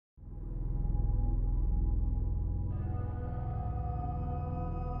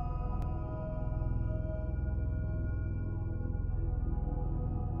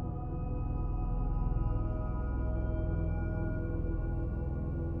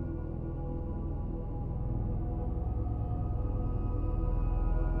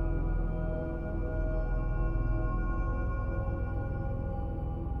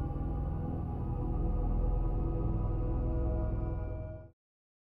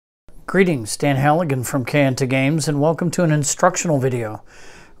Greetings, Dan Halligan from Kayenta Games, and welcome to an instructional video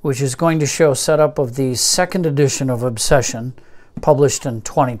which is going to show setup of the second edition of Obsession, published in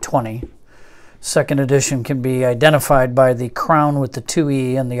 2020. Second edition can be identified by the crown with the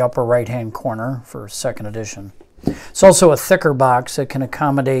 2E in the upper right hand corner for second edition. It's also a thicker box that can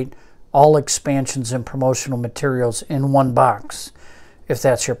accommodate all expansions and promotional materials in one box, if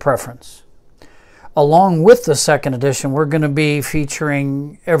that's your preference. Along with the second edition, we're going to be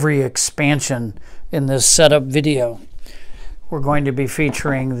featuring every expansion in this setup video. We're going to be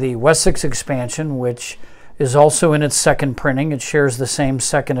featuring the Wessex Expansion, which is also in its second printing. It shares the same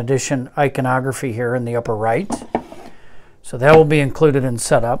second edition iconography here in the upper right. So that will be included in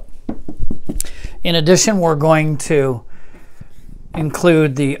setup. In addition, we're going to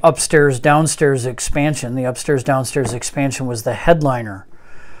include the upstairs-downstairs expansion. The upstairs-downstairs expansion was the headliner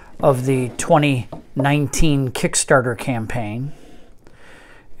of the 2019 Kickstarter campaign,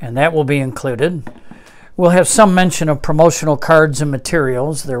 and that will be included. We'll have some mention of promotional cards and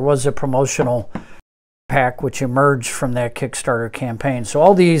materials. There was a promotional pack which emerged from that Kickstarter campaign. So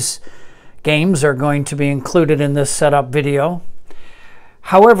all these games are going to be included in this setup video.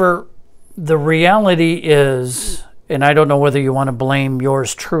 However, the reality is, and I don't know whether you want to blame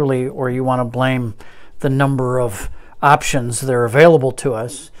yours truly or you want to blame the number of options that are available to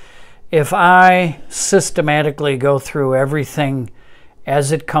us, if I systematically go through everything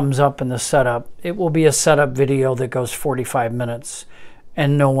as it comes up in the setup, it will be a setup video that goes 45 minutes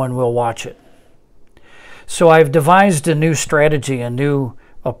and no one will watch it. So I've devised a new strategy, a new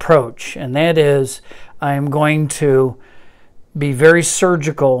approach, and that is I'm going to be very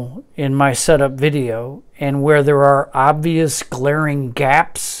surgical in my setup video, and where there are obvious glaring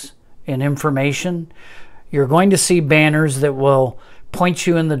gaps in information, you're going to see banners that will point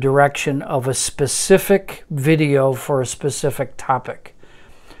you in the direction of a specific video for a specific topic.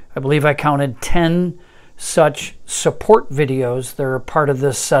 I believe I counted 10 such support videos that are part of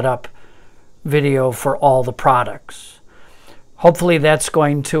this setup video for all the products. Hopefully that's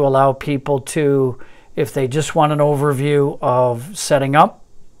going to allow people to, if they just want an overview of setting up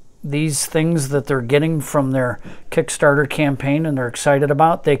these things that they're getting from their Kickstarter campaign and they're excited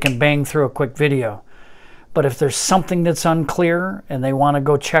about, they can bang through a quick video. But if there's something that's unclear and they want to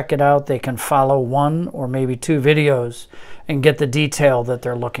go check it out, they can follow one or maybe two videos and get the detail that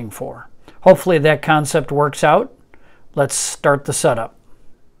they're looking for. Hopefully that concept works out. Let's start the setup.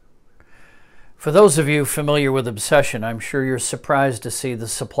 For those of you familiar with Obsession, I'm sure you're surprised to see the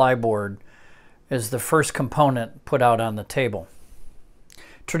supply board as the first component put out on the table.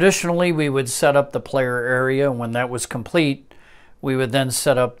 Traditionally, we would set up the player area, and when that was complete, we would then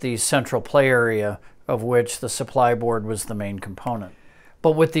set up the central play area, of which the supply board was the main component.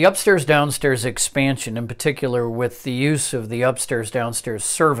 But with the upstairs-downstairs expansion, in particular with the use of the upstairs-downstairs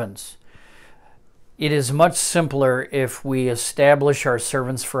servants, it is much simpler if we establish our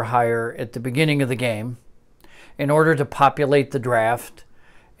servants for hire at the beginning of the game in order to populate the draft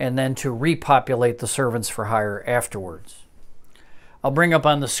and then to repopulate the servants for hire afterwards. I'll bring up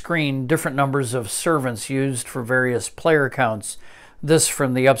on the screen different numbers of servants used for various player counts, this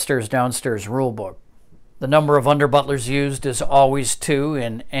from the upstairs-downstairs rulebook. The number of under-butlers used is always 2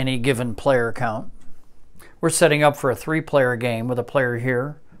 in any given player count. We're setting up for a 3-player game with a player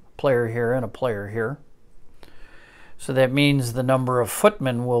here, and a player here. So that means the number of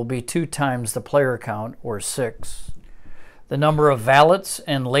footmen will be 2 times the player count, or 6. The number of valets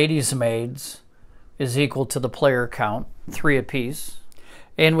and ladies' maids is equal to the player count, 3 apiece.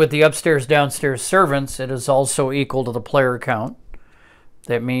 And with the upstairs-downstairs servants, it is also equal to the player count.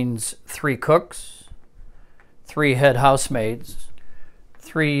 That means 3 cooks, 3 head housemaids,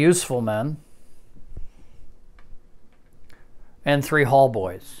 3 useful men, and 3 hall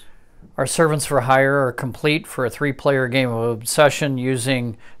boys. Our servants for hire are complete for a 3-player game of Obsession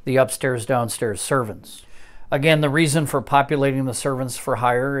using the upstairs-downstairs servants. Again, the reason for populating the servants for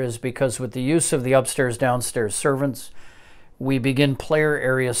hire is because with the use of the upstairs-downstairs servants, we begin player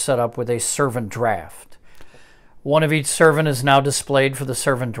area setup with a servant draft. One of each servant is now displayed for the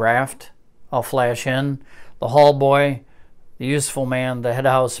servant draft. I'll flash in the hall boy, the useful man, the head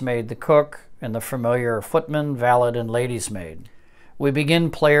housemaid, the cook, and the familiar footman, valet, and lady's maid. We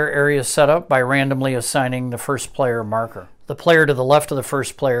begin player area setup by randomly assigning the first player marker. The player to the left of the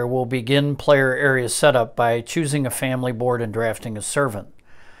first player will begin player area setup by choosing a family board and drafting a servant.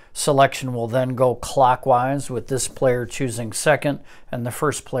 Selection will then go clockwise, with this player choosing second and the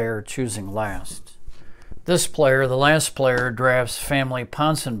first player choosing last. This player, the last player, drafts family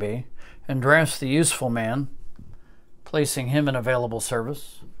Ponsonby and drafts the useful man, placing him in available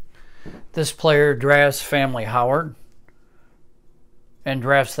service. This player drafts family Howard and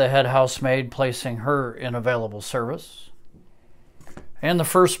drafts the head housemaid, placing her in available service. And the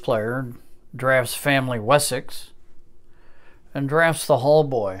first player drafts family Wessex and drafts the hall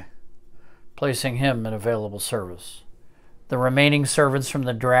boy, placing him in available service. The remaining servants from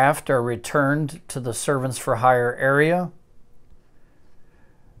the draft are returned to the servants for hire area.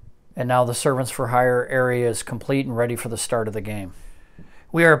 And now the servants for hire area is complete and ready for the start of the game.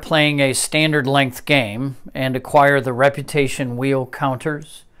 We are playing a standard length game and acquire the reputation wheel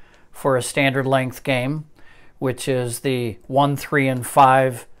counters for a standard length game, which is the 1, 3, and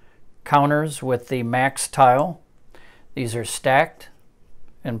 5 counters with the max tile. These are stacked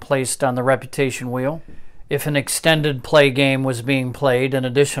and placed on the reputation wheel. If an extended play game was being played, an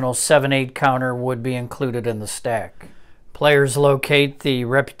additional 7-8 counter would be included in the stack. Players locate the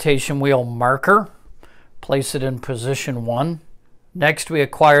reputation wheel marker, place it in position 1. Next, we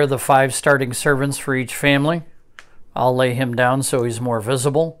acquire the 5 starting servants for each family. I'll lay him down so he's more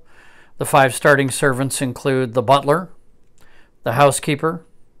visible. The 5 starting servants include the butler, the housekeeper,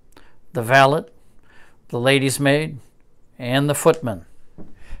 the valet, the lady's maid, and the footman.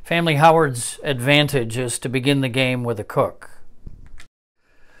 Family Howard's advantage is to begin the game with a cook.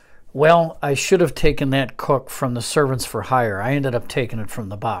 Well, I should have taken that cook from the servants for hire. I ended up taking it from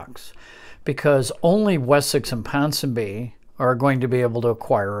the box because only Wessex and Ponsonby are going to be able to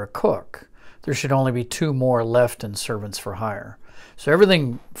acquire a cook. There should only be 2 more left in servants for hire. So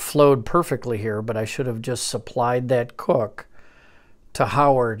everything flowed perfectly here, but I should have just supplied that cook to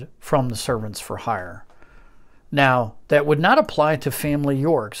Howard from the servants for hire. Now, that would not apply to family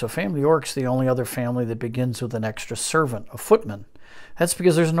York. So family York's the only other family that begins with an extra servant, a footman. That's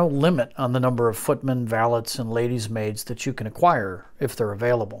because there's no limit on the number of footmen, valets, and ladies' maids that you can acquire if they're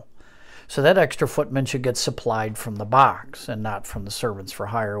available. So that extra footman should get supplied from the box and not from the servants for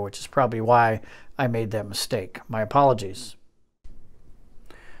hire, which is probably why I made that mistake. My apologies.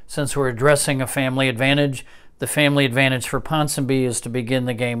 Since we're addressing a family advantage, the family advantage for Ponsonby is to begin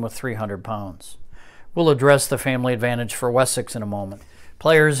the game with 300 pounds. We'll address the family advantage for Wessex in a moment.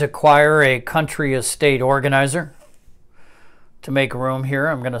 Players acquire a country estate organizer. To make room here,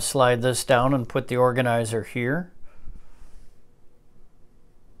 I'm going to slide this down and put the organizer here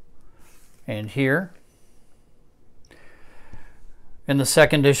and here. In the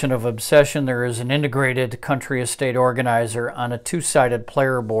second edition of Obsession, there is an integrated country estate organizer on a 2-sided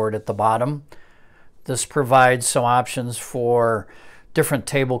player board at the bottom. This provides some options for different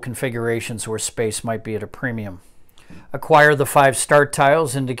table configurations where space might be at a premium. Acquire the 5 start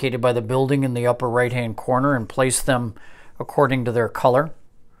tiles indicated by the building in the upper right-hand corner and place them according to their color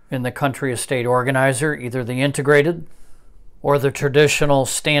in the country estate organizer, either the integrated or the traditional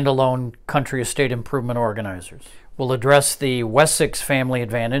standalone country estate improvement organizers. We'll address the Wessex family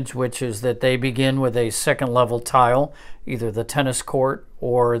advantage, which is that they begin with a second level tile, either the tennis court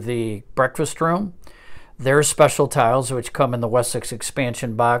or the breakfast room. Their special tiles, which come in the Wessex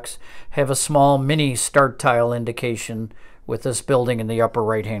expansion box, have a small mini start tile indication with this building in the upper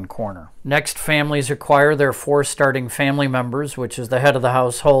right-hand corner. Next, families acquire their 4 starting family members, which is the head of the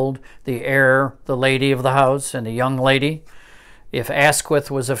household, the heir, the lady of the house, and the young lady. If Asquith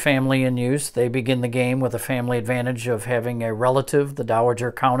was a family in use, they begin the game with a family advantage of having a relative, the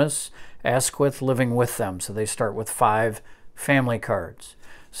Dowager Countess Asquith, living with them. So they start with 5 family cards.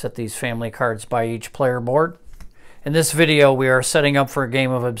 Set these family cards by each player board. In this video, we are setting up for a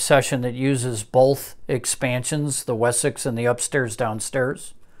game of Obsession that uses both expansions, the Wessex and the upstairs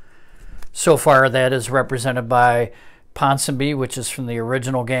downstairs. So far, that is represented by Ponsonby, which is from the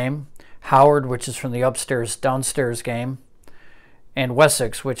original game, Howard, which is from the upstairs downstairs game, and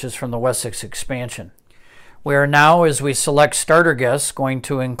Wessex, which is from the Wessex expansion. We are now, as we select starter guests, going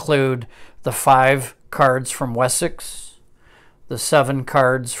to include the 5 cards from Wessex, the 7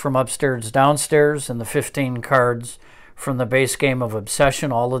 cards from upstairs downstairs, and the 15 cards from the base game of Obsession.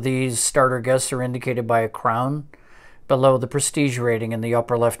 All of these starter guests are indicated by a crown below the prestige rating in the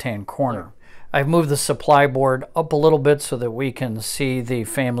upper left-hand corner. I've moved the supply board up a little bit so that we can see the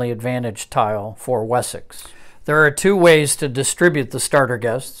family advantage tile for Wessex. There are 2 ways to distribute the starter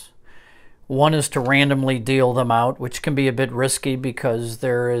guests. One is to randomly deal them out, which can be a bit risky because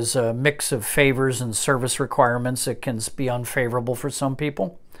there is a mix of favors and service requirements that can be unfavorable for some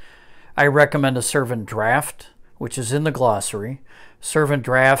people. I recommend a servant draft, which is in the glossary. Servant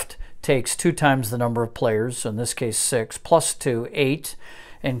draft takes 2 times the number of players, in this case 6, plus 2, 8,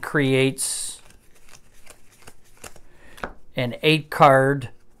 and creates an 8-card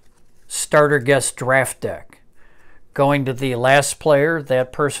starter guest draft deck. Going to the last player,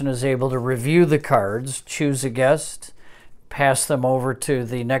 that person is able to review the cards, choose a guest, pass them over to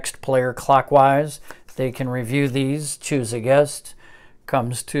the next player clockwise. They can review these, choose a guest,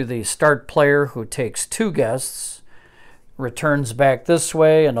 comes to the start player who takes 2 guests, returns back this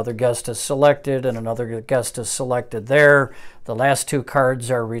way, another guest is selected, and another guest is selected there. The last 2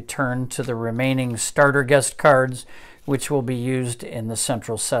 cards are returned to the remaining starter guest cards, which will be used in the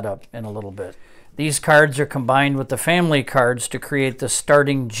central setup in a little bit. These cards are combined with the family cards to create the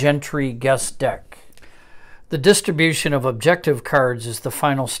starting Gentry guest deck. The distribution of objective cards is the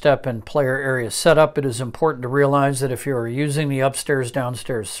final step in player area setup. It is important to realize that if you are using the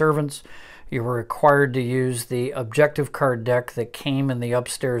upstairs-downstairs servants, you are required to use the objective card deck that came in the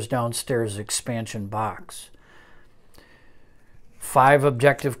upstairs-downstairs expansion box. 5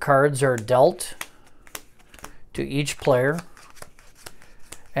 objective cards are dealt to each player,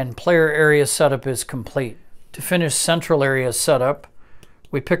 and player area setup is complete. To finish central area setup,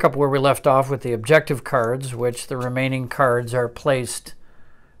 we pick up where we left off with the objective cards, which the remaining cards are placed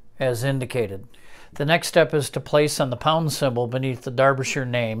as indicated. The next step is to place on the pound symbol beneath the Derbyshire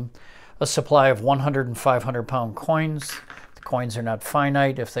name a supply of 100 and 500 pound coins. The coins are not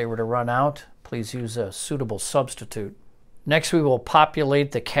finite. If they were to run out, please use a suitable substitute. Next, we will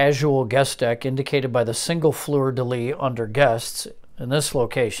populate the casual guest deck indicated by the single fleur-de-lis under guests in this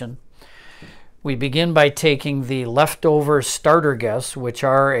location. We begin by taking the leftover starter guests, which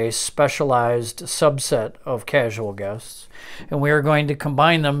are a specialized subset of casual guests, and we are going to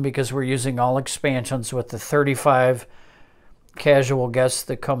combine them because we're using all expansions with the 35 casual guests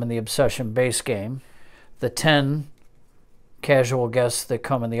that come in the Obsession base game, the 10 casual guests that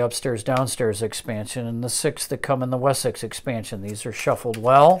come in the upstairs-downstairs expansion, and the 6 that come in the Wessex expansion. These are shuffled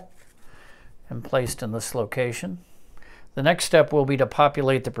well and placed in this location. The next step will be to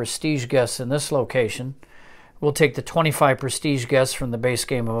populate the prestige guests in this location. We'll take the 25 prestige guests from the base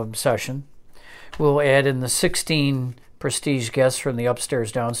game of Obsession. We'll add in the 16 prestige guests from the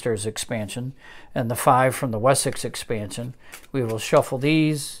upstairs-downstairs expansion and the 5 from the Wessex expansion. We will shuffle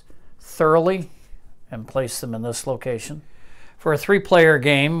these thoroughly and place them in this location. For a 3-player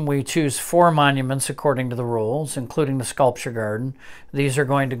game, we choose 4 monuments according to the rules, including the sculpture garden. These are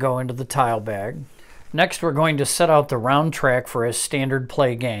going to go into the tile bag. Next, we're going to set out the round track for a standard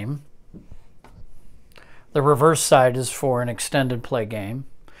play game. The reverse side is for an extended play game.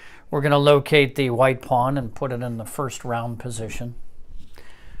 We're going to locate the white pawn and put it in the first round position.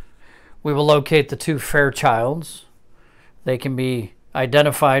 We will locate the 2 Fairchilds. They can be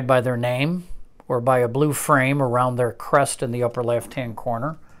identified by their name or by a blue frame around their crest in the upper left-hand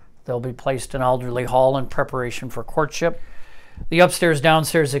corner. They'll be placed in Alderley Hall in preparation for courtship. The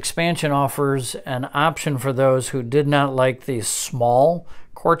upstairs-downstairs expansion offers an option for those who did not like the small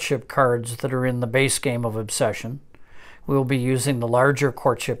courtship cards that are in the base game of Obsession. We will be using the larger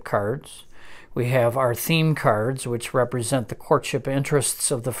courtship cards. We have our theme cards, which represent the courtship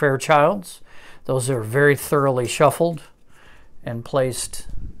interests of the Fairchilds. Those are very thoroughly shuffled and placed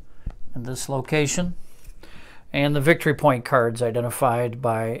in this location. And the victory point cards identified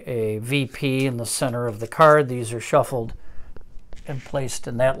by a VP in the center of the card. These are shuffled and placed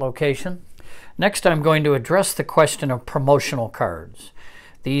in that location. Next, I'm going to address the question of promotional cards.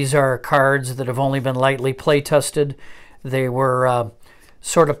 These are cards that have only been lightly play-tested. They were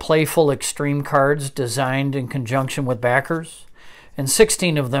sort of playful extreme cards designed in conjunction with backers, and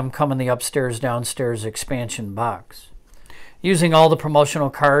 16 of them come in the upstairs-downstairs expansion box. Using all the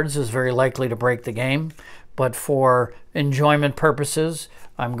promotional cards is very likely to break the game, but for enjoyment purposes,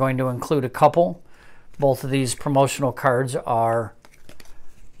 I'm going to include a couple. Both of these promotional cards are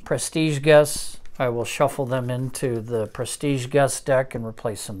prestige guests. I will shuffle them into the prestige guest deck and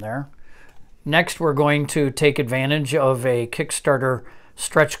replace them there. Next, we're going to take advantage of a Kickstarter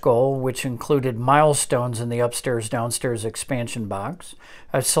stretch goal, which included milestones in the upstairs-downstairs expansion box.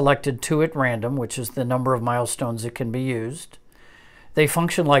 I've selected 2 at random, which is the number of milestones that can be used. They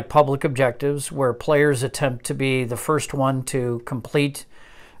function like public objectives, where players attempt to be the first one to complete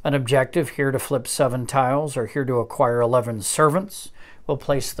an objective, here to flip 7 tiles or here to acquire 11 servants. We'll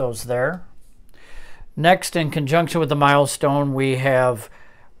place those there. Next, in conjunction with the milestone, we have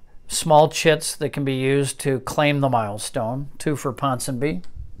small chits that can be used to claim the milestone. 2 for Ponsonby,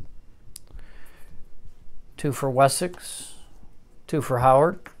 2 for Wessex, 2 for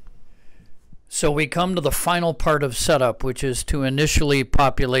Howard. So we come to the final part of setup, which is to initially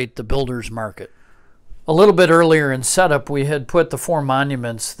populate the builder's market. A little bit earlier in setup, we had put the 4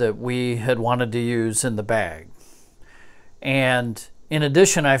 monuments that we had wanted to use in the bag. And in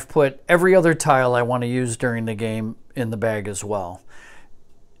addition, I've put every other tile I want to use during the game in the bag as well.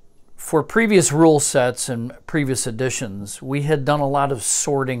 For previous rule sets and previous editions, we had done a lot of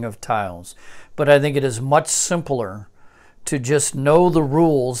sorting of tiles, but I think it is much simpler to just know the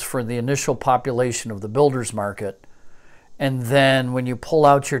rules for the initial population of the builder's market And then when you pull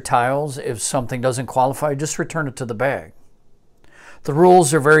out your tiles, if something doesn't qualify, just return it to the bag. The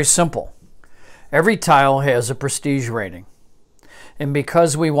rules are very simple. Every tile has a prestige rating. And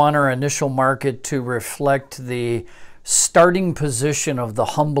because we want our initial market to reflect the starting position of the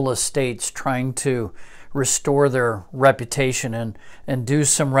humble estates trying to restore their reputation and do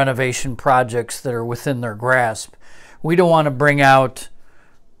some renovation projects that are within their grasp, we don't want to bring out,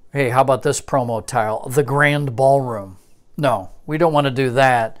 hey, how about this promo tile, the grand ballroom. No, we don't want to do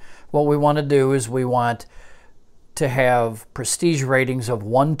that. What we want to do is we want to have prestige ratings of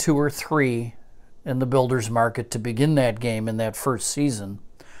 1, 2, or 3 in the builder's market to begin that game in that first season,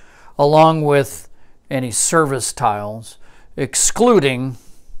 along with any service tiles, excluding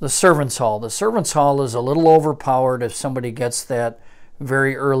the servants' hall. The servants' hall is a little overpowered if somebody gets that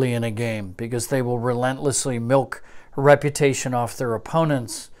very early in a game, because they will relentlessly milk reputation off their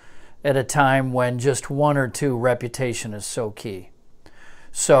opponents at a time when just 1 or 2 reputation is so key.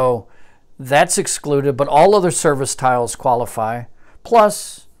 So that's excluded, but all other service tiles qualify,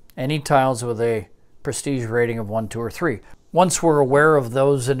 plus any tiles with a prestige rating of 1, 2, or 3. Once we're aware of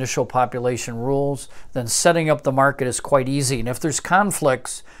those initial population rules, then setting up the market is quite easy. And if there's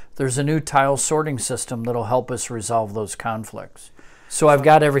conflicts, there's a new tile sorting system that'll help us resolve those conflicts. So I've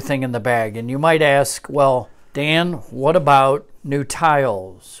got everything in the bag. And you might ask, well, Dan, what about new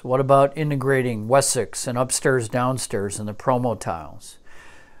tiles? What about integrating Wessex and upstairs, downstairs and the promo tiles?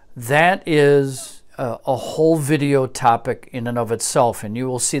 That is a whole video topic in and of itself, and you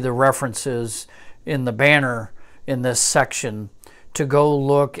will see the references in the banner in this section to go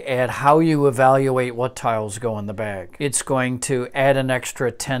look at how you evaluate what tiles go in the bag. It's going to add an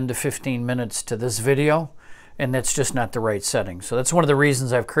extra 10 to 15 minutes to this video, and that's just not the right setting. So that's one of the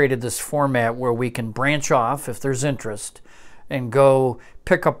reasons I've created this format where we can branch off if there's interest and go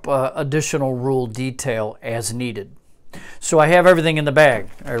pick up additional rule detail as needed. So I have everything in the bag.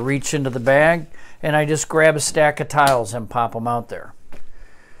 I reach into the bag and I just grab a stack of tiles and pop them out there.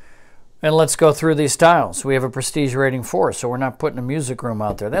 And let's go through these tiles. We have a prestige rating 4, so we're not putting a music room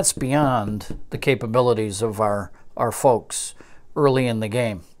out there. That's beyond the capabilities of our folks early in the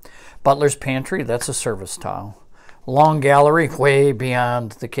game. Butler's Pantry, that's a service tile. Long Gallery, way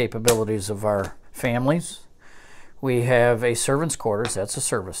beyond the capabilities of our families. We have a servant's quarters, that's a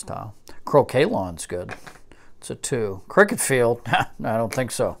service tile. Croquet lawn's good. It's a 2. Cricket field, I don't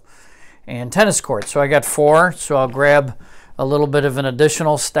think so. And tennis court, so I got 4, so I'll grab a little bit of an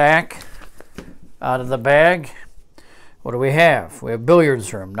additional stack out of the bag. What do we have? We have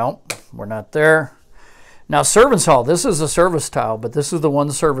billiards room. Nope, we're not there. Now servants hall, this is a service tile, but this is the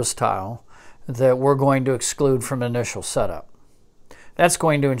one service tile that we're going to exclude from initial setup. That's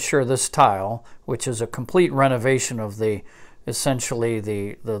going to ensure this tile, which is a complete renovation of the essentially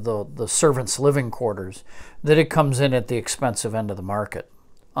the servants' living quarters, that it comes in at the expensive end of the market.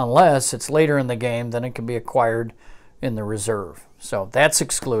 Unless it's later in the game, then it can be acquired in the reserve. So that's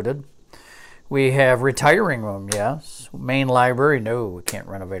excluded. We have retiring room, yes. Main library, no, we can't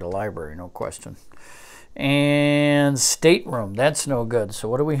renovate a library, no question. And stateroom, that's no good. So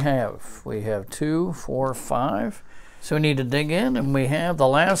what do we have? We have 2, 4, 5. So we need to dig in, and we have the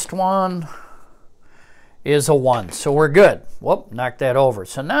last one is a 1. So we're good. Whoop, knock that over.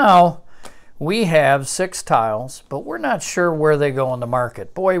 So now we have 6 tiles, but we're not sure where they go in the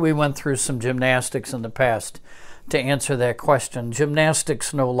market. Boy, we went through some gymnastics in the past to answer that question.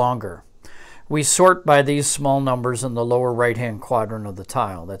 Gymnastics no longer. We sort by these small numbers in the lower right-hand quadrant of the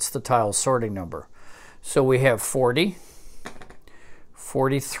tile. That's the tile sorting number. So we have 40,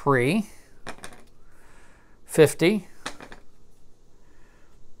 43, 50,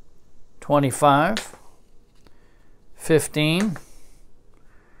 25, 15,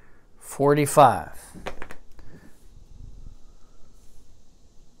 45.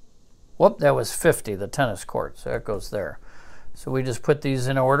 Whoop, that was 50, the tennis court, so that goes there. So we just put these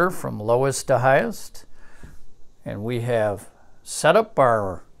in order from lowest to highest, and we have set up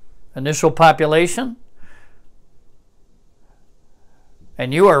our initial population,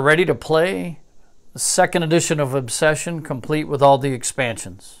 and you are ready to play the second edition of Obsession, complete with all the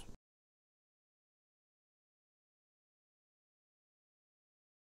expansions.